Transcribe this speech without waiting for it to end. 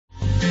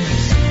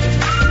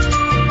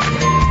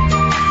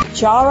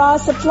Vijara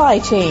Supply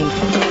Chain,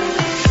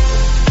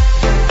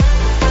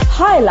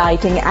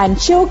 highlighting and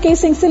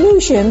showcasing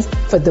solutions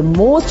for the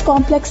most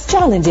complex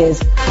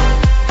challenges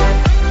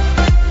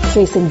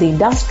facing the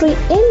industry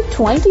in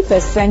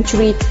 21st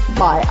century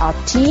by our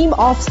team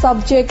of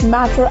subject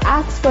matter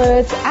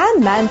experts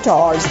and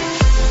mentors.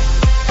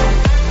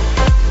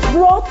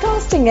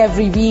 Broadcasting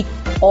every week,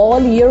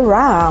 all year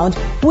round,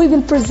 we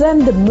will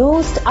present the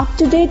most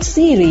up-to-date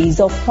series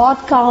of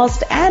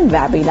podcasts and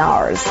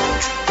webinars.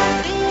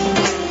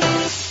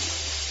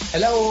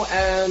 Hello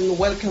and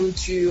welcome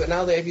to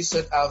another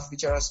episode of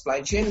Vijara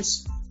Supply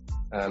Chains.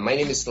 My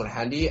name is Nur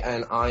Handi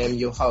and I am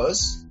your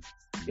host.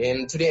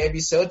 In today's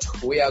episode,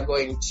 we are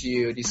going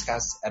to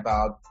discuss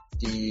about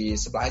the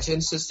supply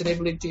chain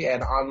sustainability,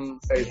 and I'm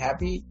very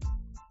happy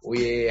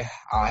we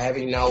are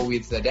having now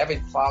with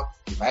David Clark,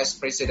 Vice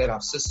President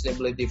of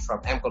Sustainability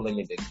from Amcor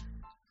Limited.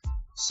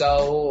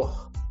 So,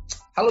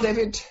 hello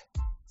David.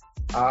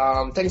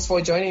 Thanks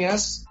for joining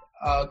us.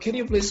 Can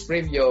you please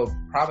brief your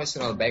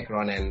professional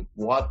background and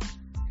what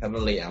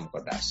currently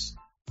Amcor does?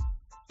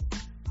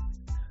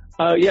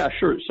 Yeah,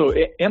 sure. So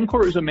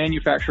Amcor is a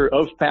manufacturer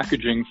of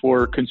packaging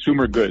for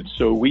consumer goods.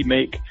 So we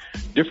make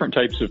different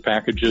types of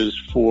packages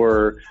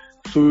for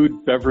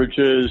food,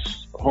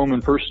 beverages, home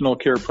and personal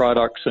care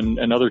products,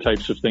 and other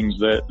types of things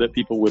that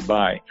people would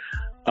buy.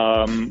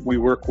 We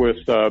work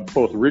with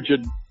both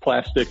rigid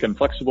plastic and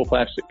flexible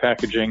plastic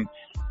packaging,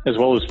 as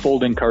well as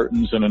folding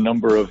cartons and a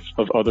number of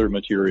other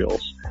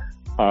materials.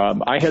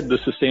 I head the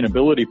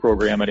sustainability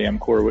program at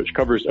Amcor, which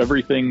covers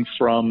everything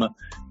from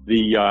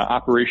the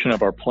operation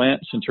of our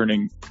plants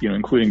and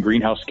including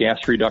greenhouse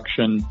gas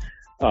reduction,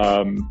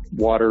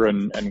 water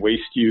and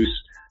waste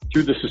use,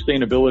 through the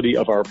sustainability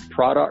of our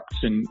products,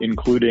 and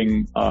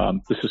including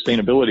the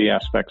sustainability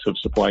aspects of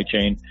supply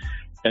chain,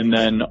 and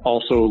then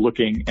also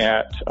looking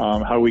at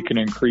how we can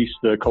increase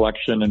the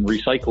collection and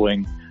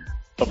recycling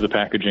of the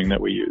packaging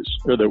that we use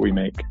or that we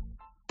make.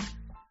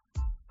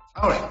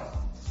 All right.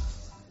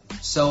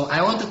 So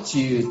I wanted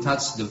to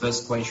touch the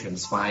first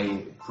questions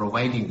by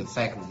providing the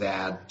fact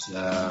that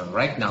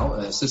right now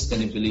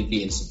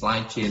sustainability in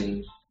supply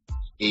chain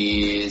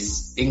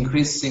is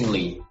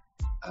increasingly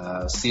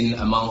seen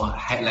among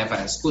high-level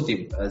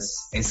executives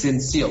as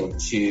essential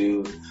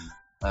to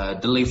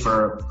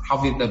deliver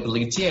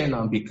profitability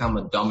and become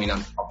a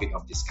dominant topic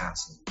of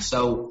discussion.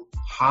 So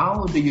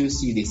how do you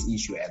see this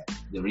issue at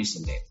the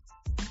recent date?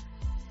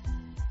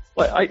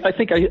 Well, I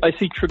think I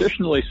see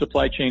traditionally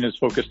supply chain is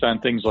focused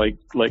on things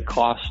like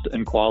cost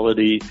and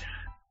quality,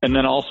 and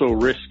then also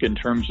risk in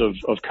terms of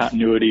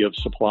continuity of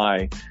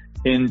supply.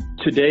 And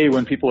today,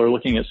 when people are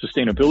looking at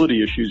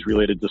sustainability issues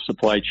related to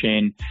supply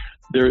chain,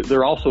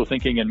 they're also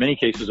thinking in many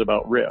cases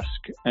about risk,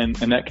 and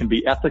that can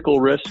be ethical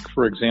risk,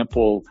 for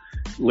example,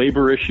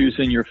 labor issues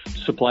in your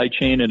supply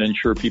chain, and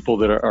ensure people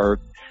that are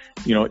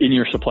in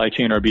your supply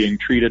chain are being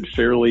treated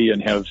fairly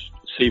and have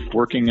safe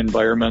working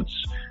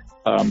environments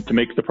to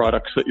make the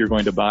products that you're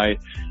going to buy.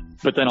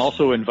 But then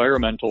also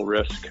environmental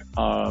risk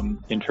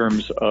in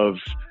terms of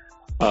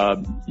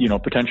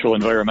potential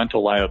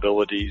environmental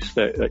liabilities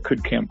that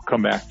could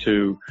come back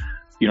to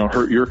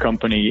hurt your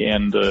company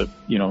and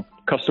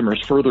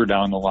customers further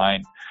down the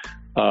line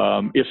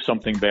if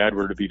something bad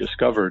were to be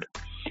discovered.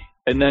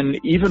 And then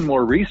even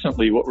more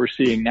recently, what we're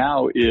seeing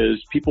now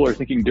is people are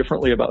thinking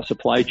differently about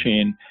supply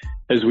chain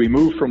as we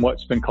move from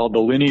what's been called the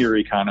linear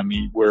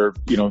economy, where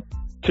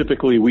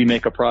typically we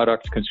make a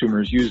product,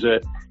 consumers use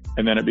it,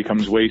 and then it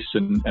becomes waste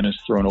and is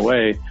thrown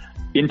away,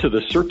 into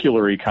the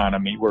circular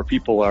economy, where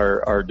people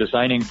are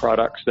designing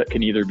products that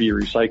can either be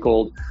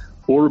recycled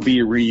or be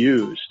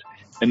reused.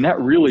 And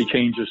that really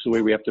changes the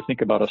way we have to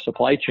think about a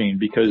supply chain,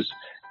 because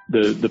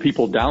the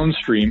people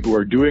downstream who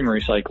are doing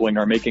recycling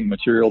are making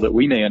material that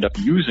we may end up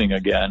using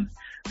again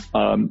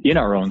in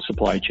our own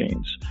supply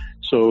chains.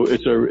 So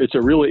it's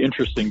a really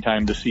interesting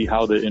time to see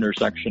how the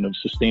intersection of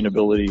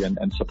sustainability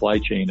and supply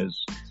chain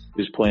is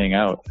playing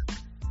out.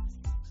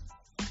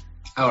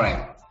 All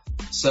right.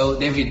 So,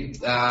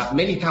 David,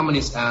 many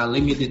companies are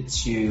limited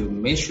to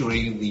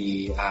measuring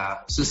the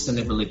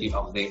sustainability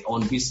of their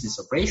own business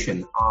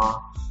operation,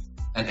 are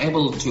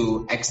unable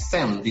to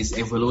extend this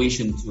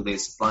evaluation to their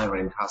supplier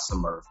and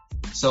customer.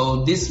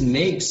 So this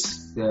makes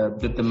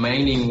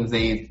determining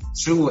the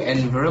true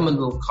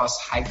environmental cost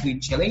highly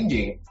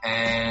challenging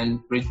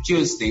and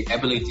reduce the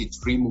ability to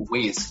remove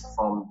waste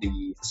from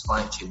the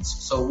supply chains.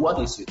 So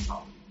what is your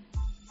thought?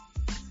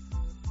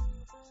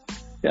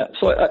 Yeah,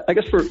 so I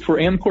guess for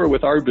Amcor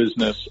with our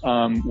business,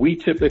 we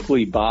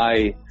typically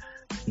buy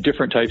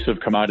different types of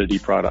commodity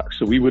products.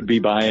 So we would be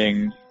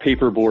buying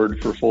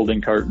paperboard for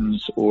folding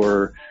cartons,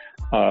 or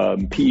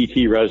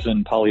PET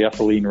resin,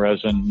 polyethylene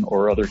resin,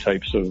 or other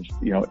types of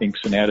inks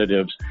and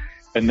additives,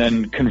 and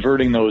then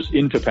converting those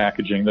into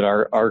packaging that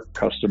our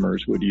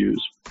customers would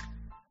use.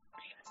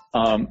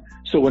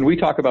 So when we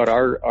talk about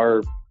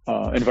our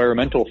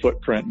environmental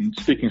footprint, and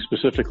speaking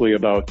specifically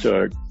about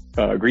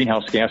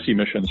greenhouse gas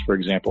emissions, for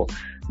example,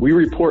 we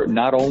report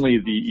not only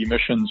the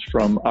emissions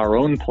from our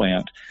own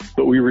plant,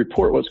 but we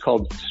report what's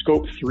called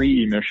Scope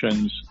 3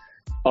 emissions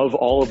of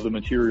all of the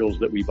materials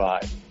that we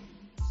buy.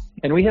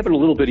 And we have it a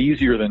little bit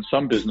easier than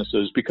some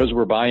businesses because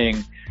we're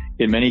buying,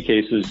 in many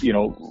cases,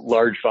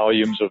 large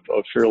volumes of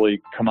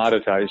fairly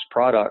commoditized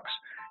products.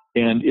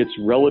 And it's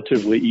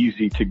relatively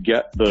easy to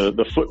get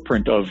the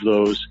footprint of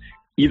those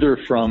either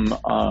from,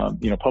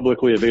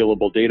 publicly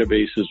available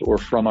databases or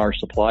from our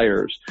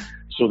suppliers,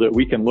 so that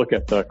we can look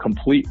at the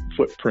complete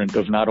footprint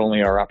of not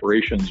only our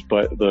operations,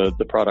 but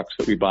the products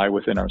that we buy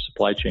within our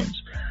supply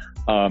chains.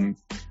 And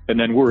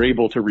then we're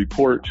able to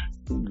report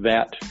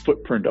that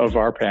footprint of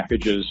our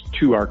packages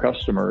to our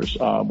customers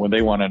when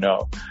they want to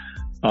know.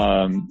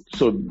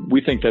 So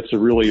we think that's a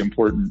really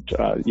important,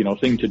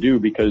 thing to do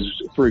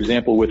because, for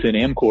example, within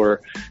Amcor,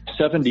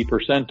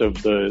 70%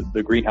 of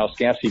the greenhouse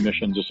gas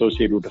emissions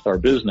associated with our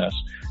business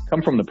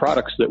come from the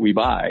products that we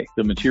buy,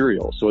 the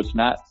materials. So it's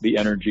not the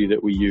energy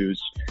that we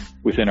use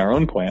within our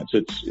own plants.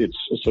 It's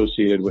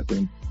associated with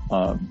the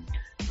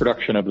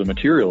production of the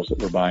materials that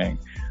we're buying.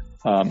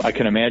 I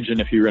can imagine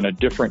if you're in a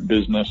different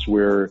business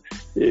where,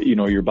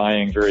 you're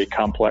buying very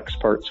complex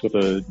parts with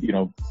a,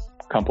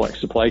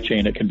 complex supply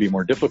chain, it can be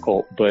more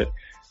difficult. But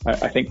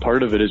I think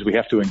part of it is we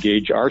have to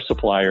engage our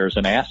suppliers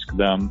and ask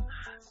them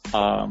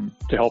to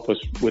help us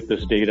with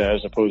this data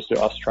as opposed to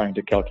us trying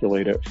to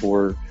calculate it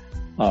for,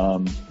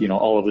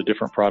 all of the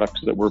different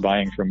products that we're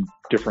buying from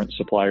different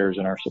suppliers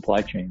in our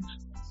supply chains.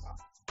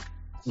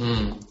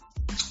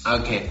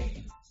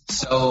 Okay.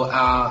 So,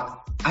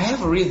 I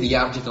have read the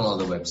article on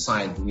the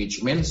website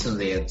which mentioned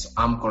that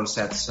Amcor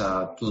sets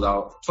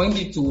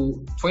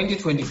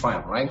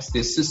 2025, right? The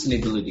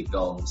sustainability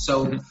goal.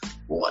 So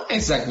what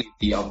exactly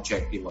the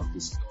objective of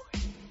this goal?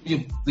 Could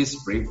you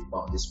please brief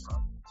about this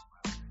project?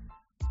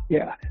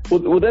 Yeah,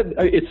 well,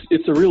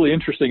 it's a really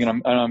interesting,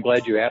 and I'm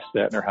glad you asked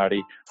that,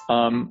 Nurhadi.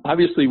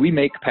 Obviously, we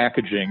make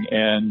packaging,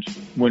 and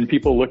when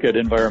people look at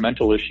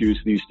environmental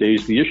issues these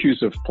days, the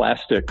issues of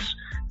plastics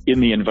in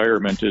the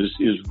environment is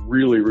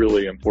really,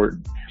 really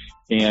important.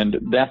 And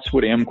that's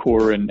what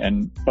Amcor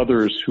and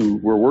others who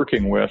we're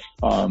working with,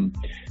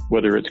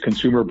 whether it's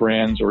consumer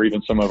brands or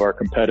even some of our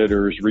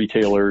competitors,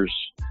 retailers,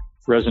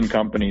 resin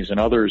companies,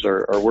 and others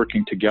are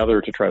working together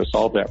to try to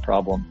solve that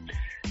problem.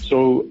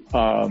 So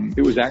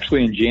it was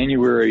actually in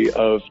January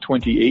of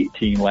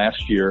 2018,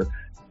 last year,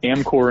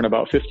 Amcor and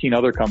about 15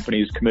 other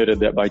companies committed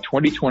that by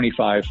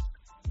 2025,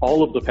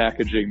 all of the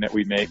packaging that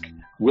we make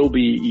will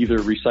be either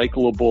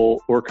recyclable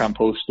or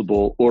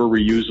compostable or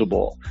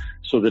reusable,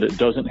 so that it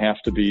doesn't have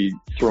to be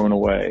thrown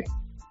away.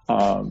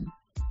 And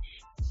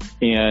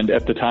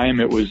at the time,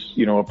 it was,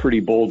 a pretty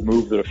bold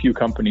move that a few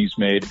companies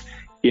made.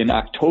 In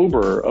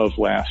October of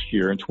last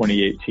year, in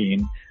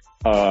 2018,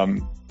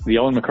 the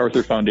Ellen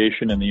MacArthur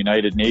Foundation and the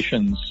United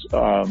Nations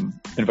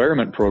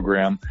Environment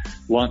Program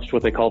launched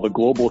what they call the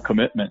Global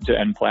Commitment to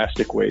End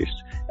Plastic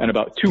Waste. And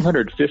about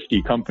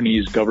 250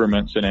 companies,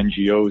 governments, and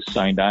NGOs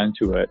signed on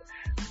to it.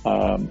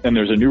 And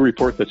there's a new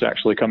report that's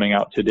actually coming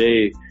out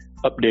today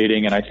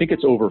updating, and I think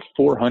it's over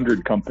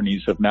 400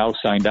 companies have now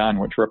signed on,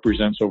 which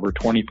represents over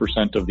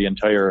 20% of the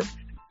entire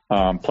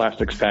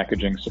plastics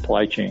packaging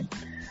supply chain.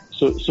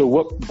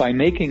 So by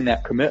making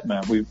that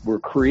commitment, we're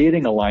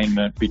creating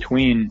alignment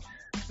between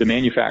the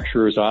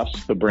manufacturers, us,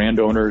 the brand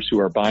owners who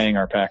are buying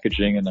our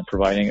packaging and then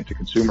providing it to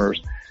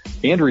consumers,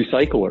 and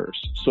recyclers,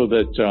 so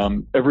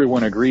that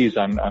everyone agrees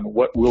on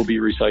what will be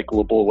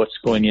recyclable, what's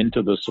going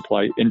into the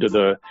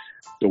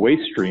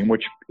waste stream,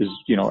 which is,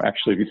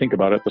 actually, if you think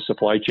about it, the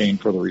supply chain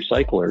for the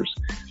recyclers,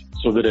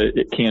 so that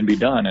it can be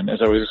done. And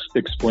as I was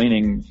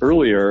explaining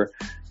earlier,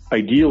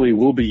 ideally,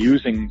 we'll be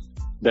using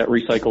that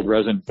recycled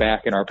resin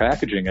back in our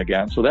packaging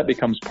again, so that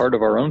becomes part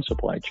of our own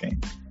supply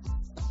chain.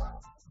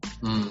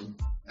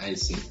 I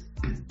see.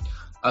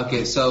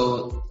 Okay,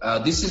 so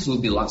this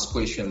will be last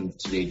question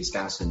today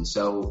discussion.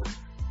 So,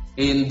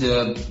 in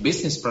the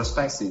business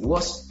perspective,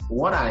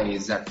 what are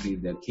exactly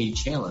the key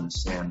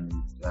challenges and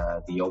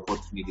the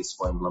opportunities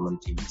for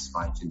implementing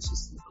supply chain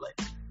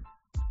sustainability?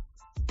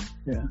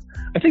 Yeah,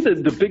 I think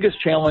that the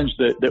biggest challenge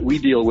that we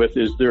deal with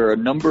is there are a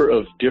number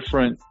of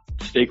different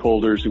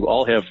stakeholders who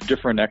all have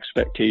different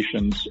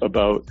expectations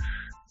about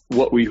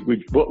what we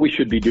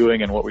should be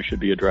doing and what we should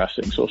be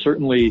addressing. So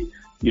certainly,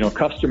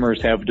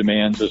 customers have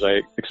demands, as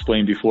I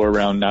explained before,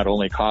 around not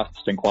only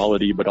cost and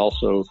quality, but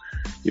also,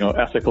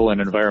 ethical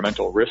and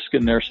environmental risk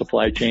in their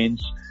supply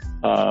chains.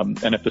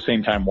 And at the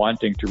same time,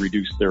 wanting to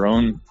reduce their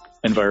own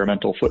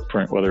environmental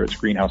footprint, whether it's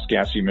greenhouse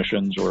gas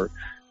emissions or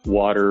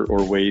water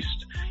or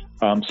waste.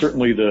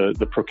 Certainly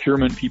the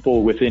procurement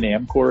people within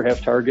Amcor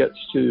have targets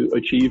to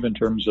achieve in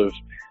terms of,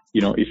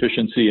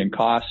 efficiency and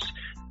cost.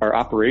 Our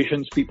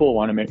operations people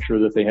want to make sure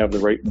that they have the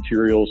right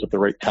materials at the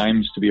right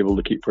times to be able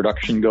to keep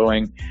production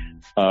going.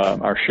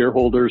 Our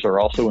shareholders are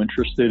also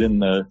interested in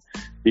the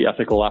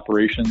ethical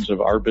operations of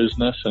our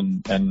business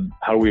and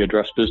how we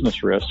address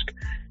business risk.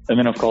 And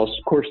then, of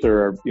course,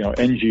 there are,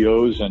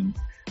 NGOs and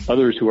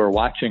others who are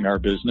watching our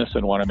business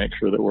and want to make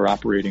sure that we're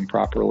operating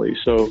properly.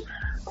 So,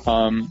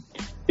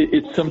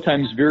 it's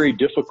sometimes very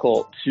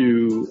difficult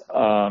to,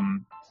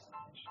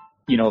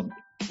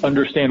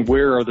 understand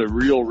where are the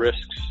real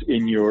risks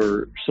in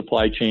your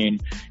supply chain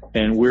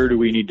and where do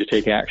we need to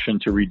take action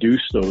to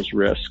reduce those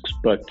risks.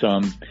 But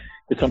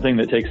it's something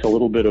that takes a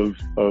little bit of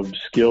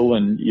skill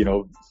and,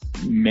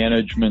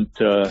 management,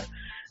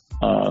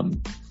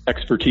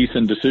 expertise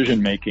and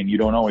decision making. You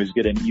don't always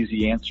get an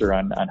easy answer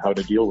on how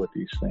to deal with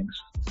these things.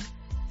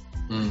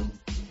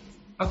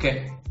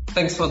 Okay.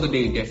 Thanks for the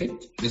day,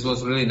 David. This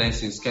was really nice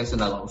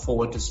discussion. I look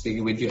forward to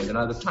speaking with you at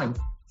another time.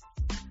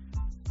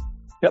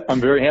 Yep,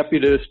 I'm very happy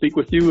to speak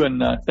with you,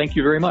 and thank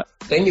you very much.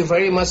 Thank you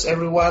very much,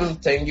 everyone.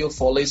 Thank you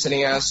for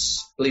listening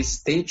us. Please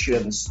stay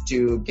tuned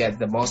to get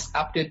the most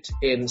update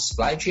in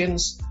supply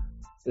chains.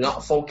 Do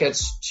not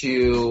forget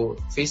to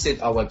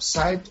visit our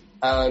website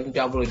on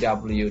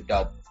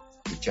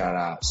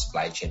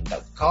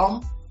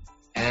www.bicarasupplychain.com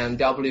and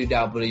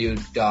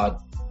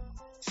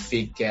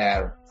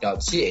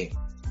www.figcare.ca.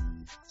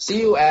 See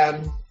you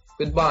and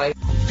goodbye.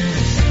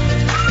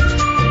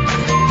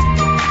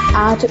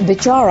 At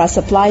Bichara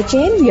Supply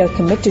Chain, we are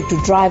committed to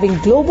driving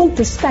global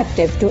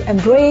perspective to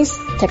embrace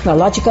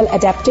technological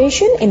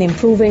adaptation in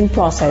improving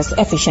process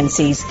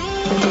efficiencies.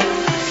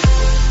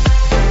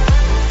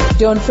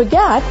 Don't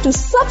forget to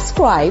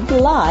subscribe,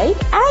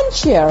 like, and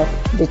share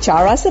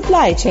Bichara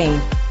Supply Chain.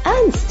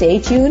 And stay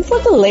tuned for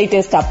the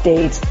latest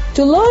updates.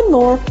 To learn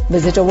more,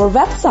 visit our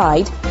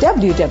website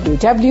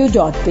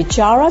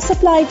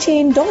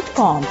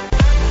www.bicharasupplychain.com.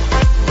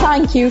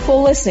 Thank you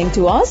for listening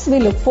to us. We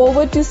look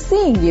forward to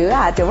seeing you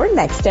at our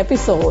next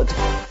episode.